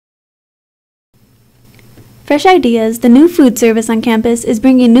Fresh Ideas, the new food service on campus, is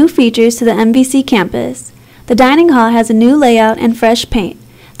bringing new features to the MVC campus. The dining hall has a new layout and fresh paint.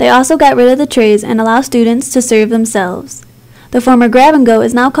 They also got rid of the trays and allow students to serve themselves. The former Grab and Go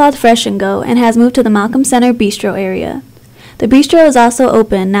is now called Fresh and Go and has moved to the Malcolm Center Bistro area. The bistro is also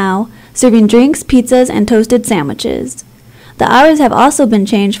open now, serving drinks, pizzas, and toasted sandwiches. The hours have also been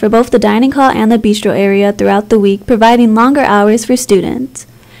changed for both the dining hall and the bistro area throughout the week, providing longer hours for students.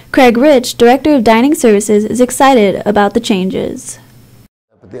 Craig Rich, Director of Dining Services, is excited about the changes.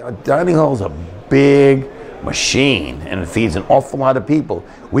 The dining hall is a big machine and it feeds an awful lot of people.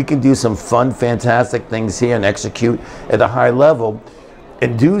 We can do some fun, fantastic things here and execute at a high level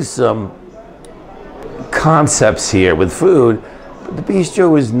and do some concepts here with food. But the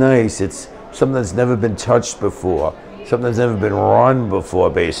bistro is nice. It's something that's never been touched before, something that's never been run before,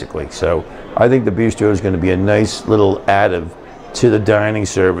 basically. So I think the bistro is going to be a nice little additive to the dining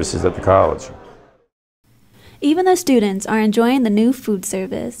services at the college. Even the students are enjoying the new food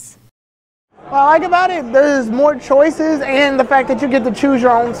service. What I like about it, there's more choices and the fact that you get to choose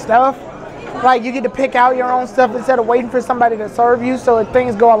your own stuff. Like you get to pick out your own stuff instead of waiting for somebody to serve you, so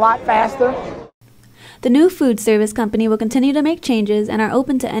things go a lot faster. The new food service company will continue to make changes and are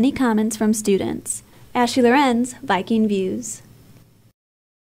open to any comments from students. Ashley Lorenz, Viking Views.